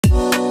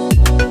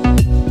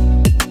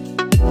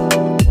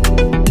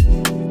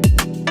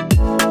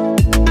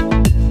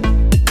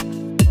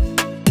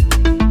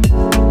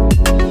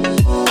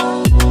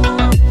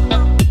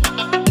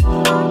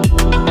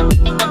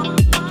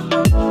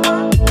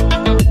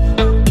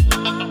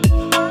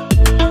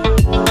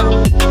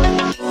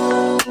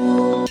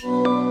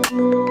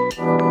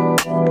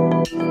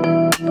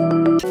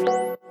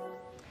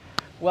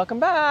welcome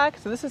back.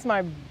 So this is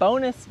my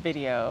bonus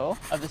video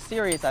of the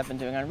series I've been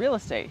doing on real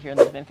estate here in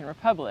the Dominican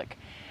Republic.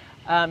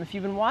 If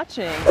you've been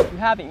watching, if you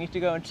haven't, you need to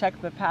go and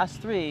check the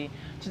past three.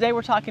 Today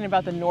we're talking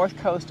about the North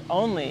Coast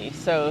only.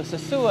 So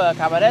Sosua,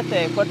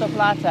 Cabarete, Puerto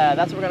Plata,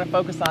 that's what we're going to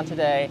focus on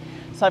today.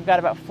 So I've got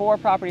about 4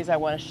 properties I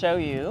want to show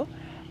you,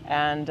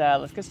 and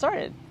let's get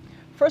started.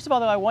 First of all,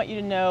 though, I want you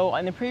to know,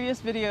 in the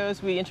previous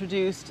videos, we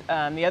introduced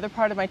the other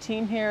part of my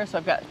team here. So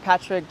I've got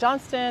Patrick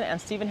Johnston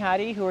and Stephen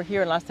Hattie, who are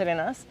here in Las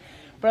Terrenas.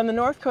 But on the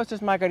North Coast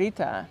is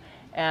Margarita,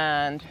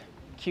 and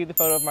cue the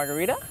photo of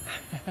Margarita.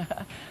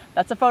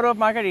 That's a photo of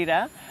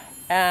Margarita,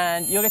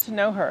 and you'll get to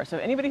know her. So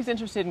anybody who's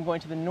interested in going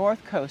to the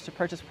North Coast to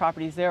purchase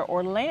properties there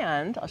or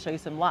land, I'll show you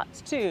some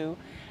lots too,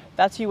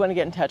 that's who you want to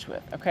get in touch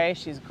with, okay?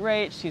 She's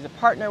great, she's a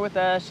partner with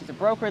us, she's a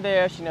broker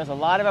there, she knows a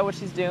lot about what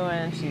she's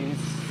doing, she's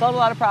sold a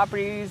lot of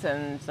properties,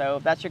 and so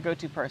that's your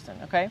go-to person,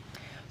 okay?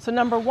 So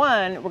number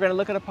one, we're gonna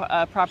look at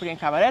a property in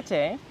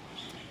Cabarete.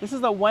 This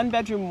is a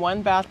 1-bedroom,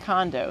 1-bath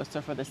condo.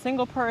 So for the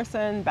single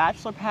person,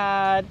 bachelor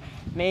pad,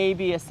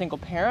 maybe a single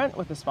parent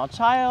with a small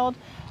child.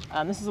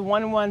 This is a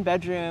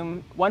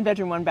 1-bedroom,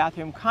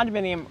 1-bathroom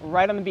condominium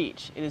right on the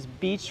beach. It is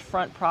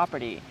beachfront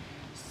property.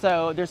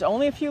 So there's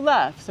only a few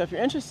left. So if you're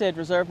interested,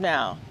 reserve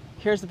now.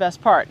 Here's the best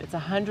part. It's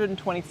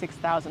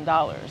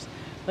 $126,000.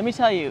 Let me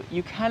tell you,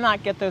 you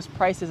cannot get those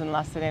prices in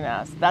Las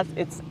Terrenas. Las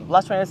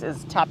Terrenas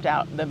is topped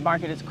out. The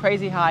market is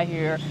crazy high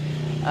here.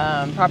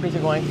 Properties are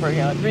going for, you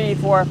know, 300,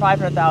 400,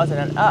 500,000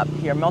 and up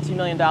here,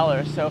 multi-million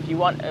dollars. So if you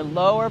want a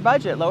lower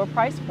budget, lower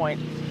price point,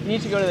 you need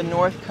to go to the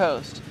North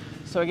Coast.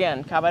 So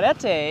again,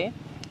 Cabarete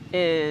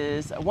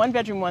is a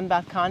 1-bedroom,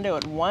 1-bath condo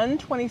at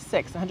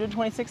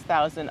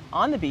 $126,000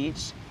 on the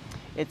beach.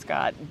 It's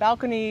got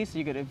balconies, so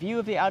you get a view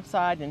of the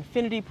outside, an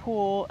infinity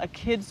pool, a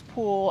kids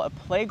pool, a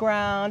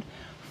playground,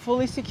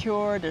 fully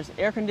secured. There's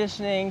air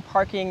conditioning,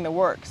 parking, the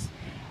works.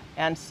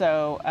 And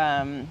so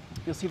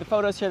you'll see the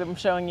photos here that I'm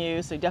showing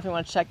you, so you definitely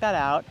want to check that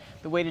out.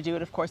 The way to do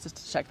it, of course, is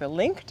to check the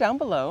link down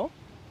below.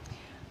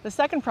 The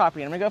second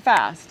property, I'm going to go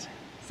fast.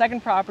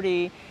 Second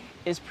property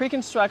is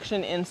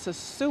pre-construction in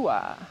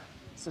Sosua.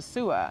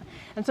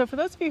 And so for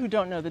those of you who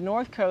don't know, the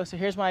North Coast, so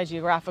here's my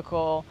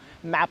geographical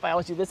map I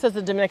always do. This is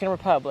the Dominican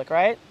Republic,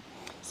 right?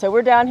 So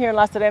we're down here in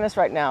Las Terrenas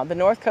right now. The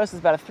North Coast is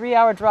about a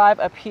 3-hour drive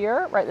up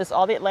here, right? This is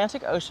all the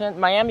Atlantic Ocean.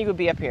 Miami would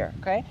be up here,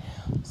 okay?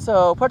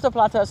 So Puerto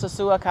Plata,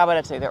 Sosua,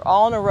 Cabarete, they're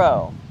all in a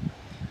row.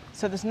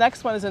 So this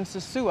next one is in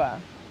Sosua.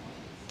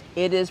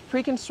 It is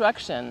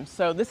pre-construction,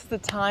 so this is the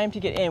time to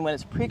get in. When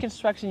it's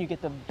pre-construction, you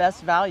get the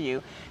best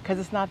value because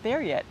it's not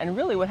there yet. And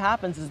really what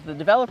happens is the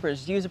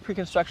developers use the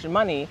pre-construction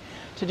money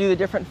to do the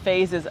different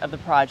phases of the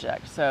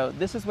project. So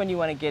this is when you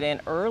want to get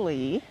in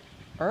early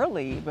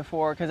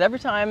before, because every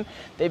time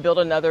they build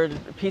another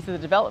piece of the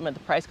development,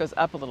 the price goes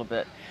up a little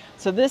bit.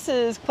 So this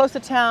is close to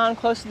town,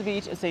 close to the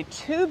beach. It's a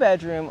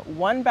 2-bedroom,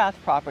 1-bath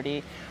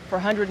property for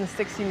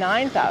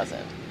 $169,000.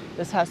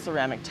 This has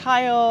ceramic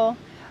tile,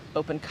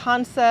 open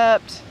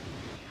concept.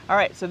 All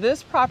right, so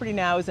this property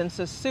now is in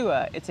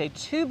Sosua. It's a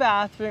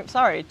 2-bedroom,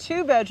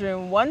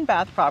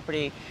 1-bath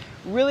property.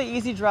 Really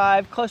easy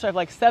drive, close drive,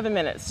 like 7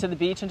 minutes to the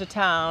beach and to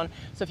town.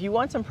 So if you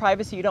want some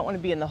privacy, you don't want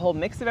to be in the whole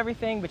mix of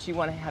everything, but you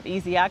want to have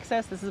easy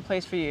access, this is a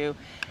place for you.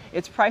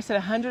 It's priced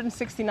at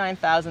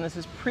 $169,000. This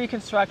is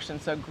pre-construction,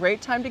 so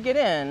great time to get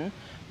in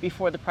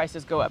before the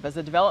prices go up. As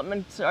the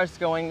development starts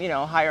going, you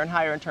know, higher and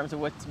higher in terms of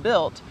what's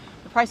built,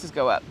 the prices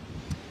go up.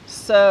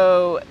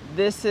 So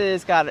this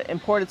has got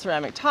imported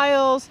ceramic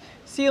tiles,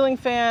 ceiling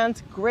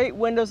fans, great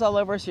windows all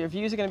over, so your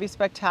views are going to be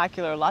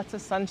spectacular. Lots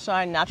of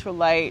sunshine, natural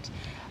light.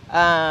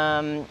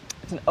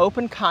 It's an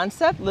open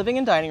concept living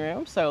and dining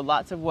room, so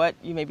lots of what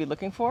you may be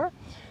looking for.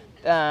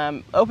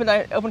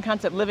 Open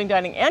concept living,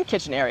 dining, and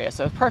kitchen area,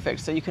 so it's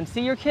perfect. So you can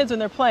see your kids when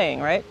they're playing,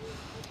 right?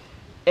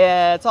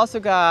 It's also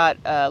got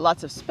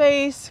lots of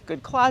space,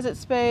 good closet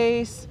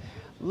space,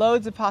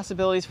 loads of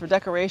possibilities for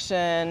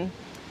decoration.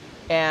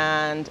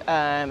 And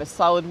it's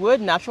solid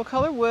wood, natural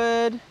color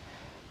wood,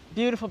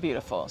 beautiful,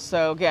 beautiful.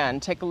 So again,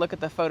 take a look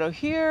at the photo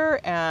here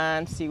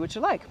and see what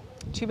you like.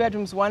 2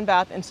 bedrooms, 1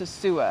 bath in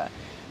Sosua.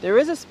 There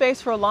is a space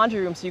for a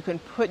laundry room, so you can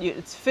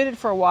it's fitted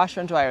for a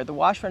washer and dryer. The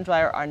washer and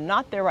dryer are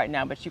not there right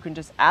now, but you can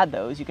just add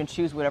those. You can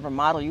choose whatever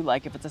model you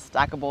like. If it's a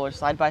stackable or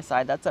side by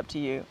side, that's up to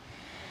you.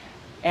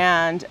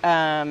 And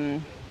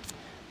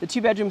the 2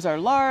 bedrooms are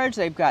large.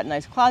 They've got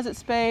nice closet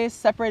space,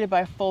 separated by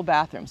a full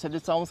bathroom. So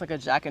it's almost like a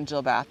Jack and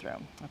Jill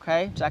bathroom,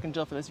 okay? Jack and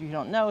Jill, for those of you who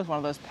don't know, is one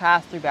of those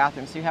pass-through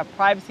bathrooms. So you have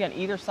privacy on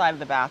either side of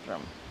the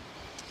bathroom.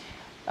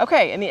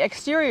 Okay, in the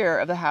exterior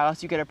of the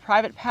house, you get a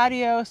private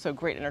patio, so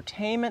great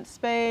entertainment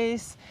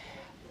space,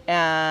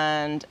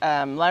 and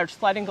large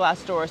sliding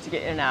glass doors to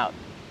get in and out.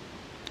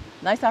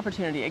 Nice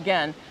opportunity.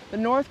 Again, the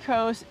North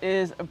Coast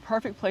is a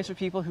perfect place for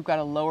people who've got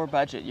a lower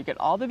budget. You get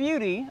all the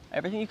beauty,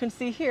 everything you can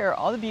see here,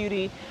 all the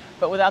beauty,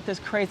 but without this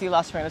crazy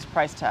Las Terrenas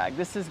price tag.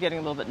 This is getting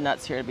a little bit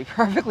nuts here, to be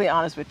perfectly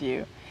honest with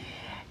you.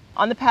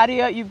 On the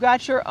patio, you've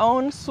got your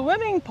own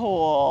swimming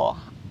pool,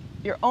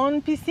 your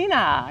own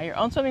piscina, your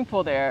own swimming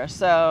pool there.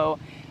 So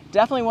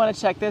definitely want to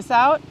check this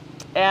out.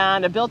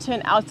 and a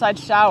built-in outside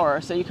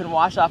shower so you can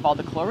wash off all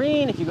the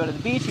chlorine. If you go to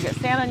the beach, you get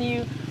sand on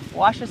you,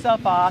 wash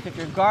yourself off. If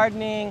you're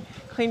gardening,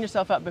 clean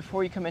yourself up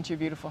before you come into your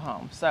beautiful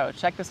home. So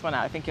check this one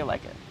out. I think you'll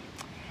like it.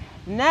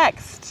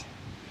 Next,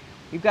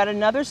 we've got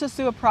another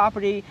Sosua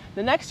property.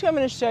 The next two I'm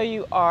going to show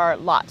you are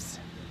lots.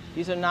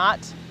 These are not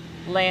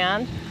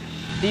land.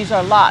 These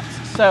are lots.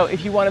 So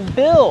if you want to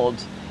build,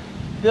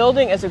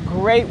 building is a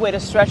great way to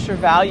stretch your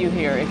value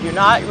here. If you're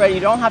not ready, you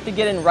don't have to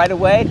get in right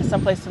away to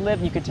someplace to live,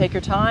 and you can take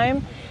your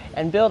time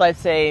and build. I'd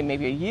say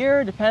maybe a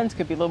year, depends,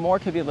 could be a little more,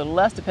 could be a little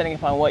less, depending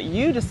upon what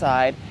you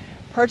decide.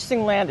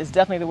 Purchasing land is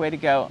definitely the way to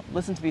go.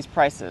 Listen to these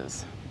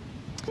prices.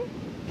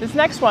 This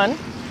next one,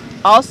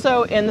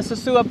 also in the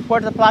Sosua,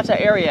 Puerto Plata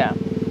area,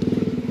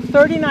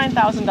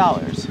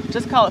 $39,000.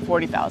 Just call it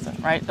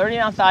 $40,000, right?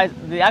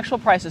 The actual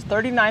price is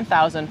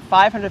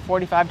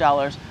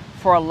 $39,545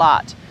 for a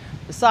lot.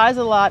 The size of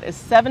the lot is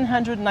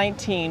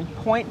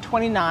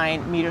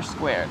 719.29 meters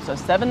squared. So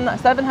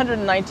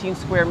 719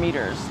 square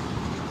meters,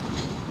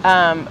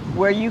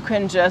 where you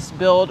can just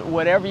build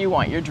whatever you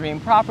want, your dream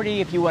property.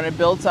 If you want to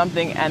build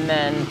something and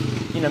then,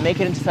 you know, make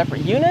it into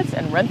separate units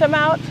and rent them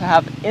out to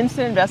have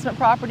instant investment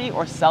property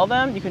or sell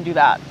them, you can do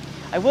that.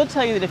 I will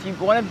tell you that if you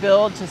want to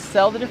build to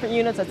sell the different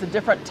units, that's a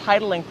different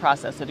titling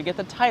process. So to get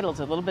the titles,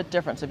 a little bit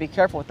different. So be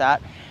careful with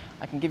that.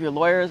 I can give your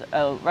lawyers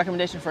a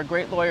recommendation for a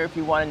great lawyer if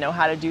you want to know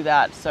how to do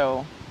that.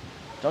 So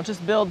don't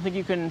just build and think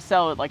you can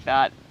sell it like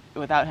that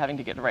without having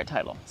to get the right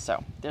title.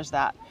 So there's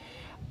that.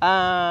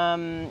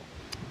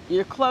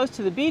 You're close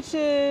to the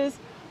beaches,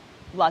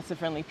 lots of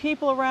friendly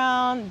people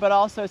around, but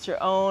also it's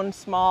your own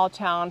small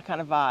town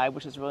kind of vibe,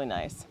 which is really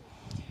nice.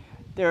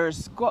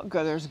 There's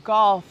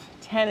golf,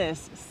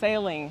 tennis,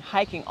 sailing,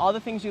 hiking, all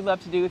the things you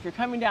love to do. If you're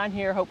coming down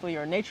here, hopefully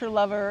you're a nature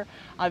lover,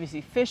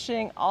 obviously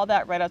fishing, all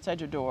that right outside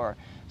your door.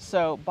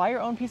 So buy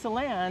your own piece of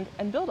land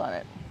and build on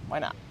it. Why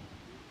not?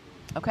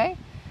 Okay.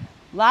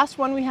 Last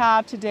one we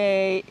have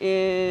today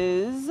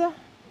is,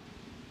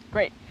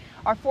 great.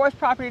 Our fourth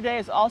property today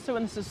is also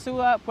in the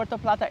Sosua, Puerto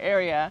Plata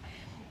area.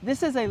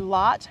 This is a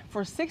lot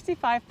for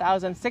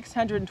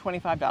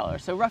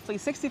 $65,625. So roughly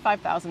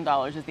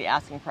 $65,000 is the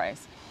asking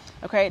price.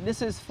 Okay,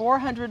 this is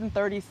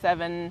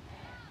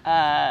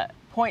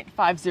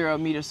 437.50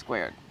 meters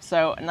squared.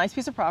 So a nice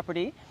piece of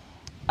property.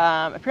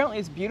 Apparently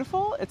it's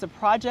beautiful. It's a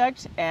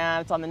project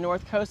and it's on the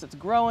north coast. It's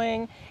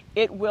growing.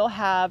 It will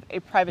have a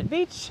private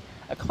beach,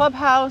 a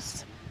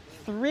clubhouse,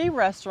 3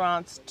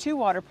 restaurants, 2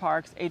 water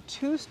parks, a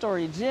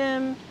 2-story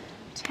gym,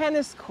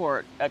 tennis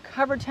court, a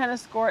covered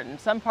tennis court, and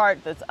some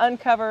part that's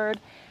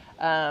uncovered,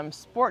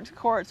 sports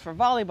courts for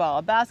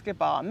volleyball,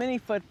 basketball, mini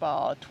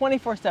football,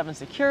 24/7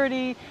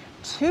 security,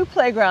 2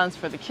 playgrounds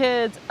for the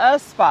kids, a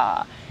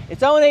spa,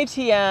 its own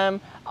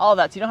ATM, all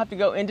that. So you don't have to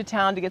go into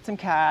town to get some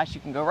cash. You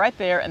can go right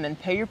there and then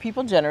pay your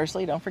people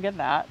generously. Don't forget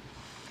that.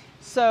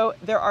 So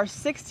there are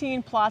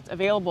 16 plots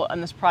available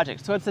on this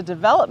project. So it's a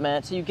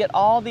development, so you get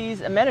all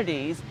these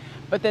amenities,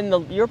 but then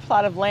your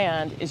plot of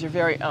land is your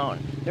very own.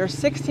 There are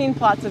 16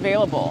 plots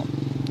available,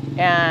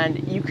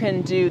 and you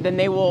can do, then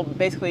they will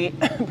basically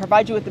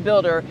provide you with the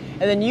builder,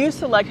 and then you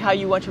select how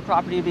you want your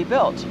property to be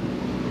built.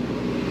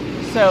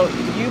 So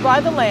you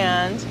buy the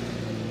land,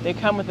 they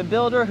come with a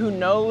builder who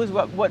knows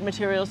what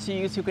materials to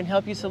use, who can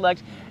help you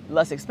select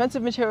less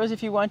expensive materials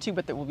if you want to,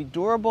 but that will be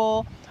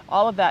durable,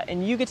 all of that,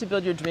 and you get to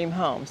build your dream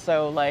home.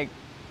 So like,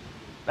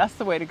 that's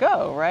the way to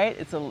go, right?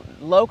 It's a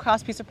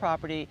low-cost piece of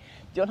property.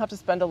 You don't have to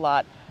spend a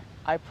lot.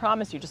 I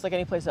promise you, just like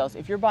any place else,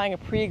 if you're buying a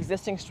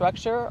pre-existing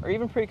structure or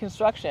even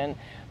pre-construction,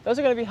 those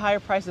are going to be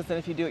higher prices than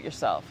if you do it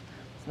yourself.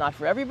 It's not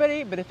for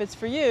everybody, but if it's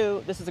for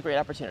you, this is a great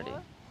opportunity.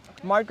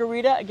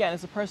 Margarita, again,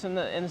 is a person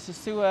in the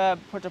Sosua,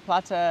 Puerto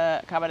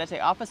Plata,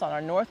 Cabarete office on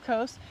our north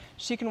coast.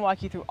 She can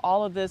walk you through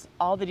all of this,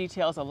 all the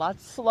details, a lot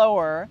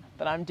slower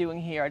than I'm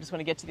doing here. I just want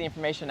to get to the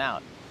information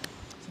out.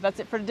 So that's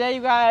it for today,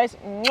 you guys.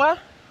 Mwah!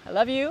 I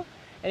love you.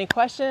 Any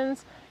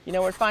questions? You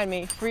know where to find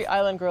me,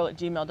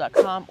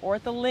 freeislandgirl@gmail.com, or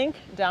at the link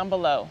down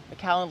below, the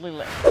Calendly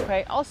link,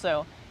 okay?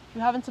 Also, if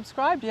you haven't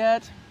subscribed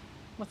yet,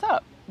 what's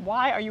up?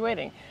 Why are you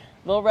waiting?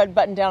 Little red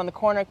button down in the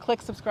corner,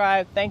 click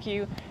subscribe. Thank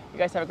you. You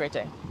guys have a great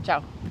day.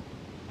 Ciao.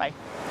 Bye.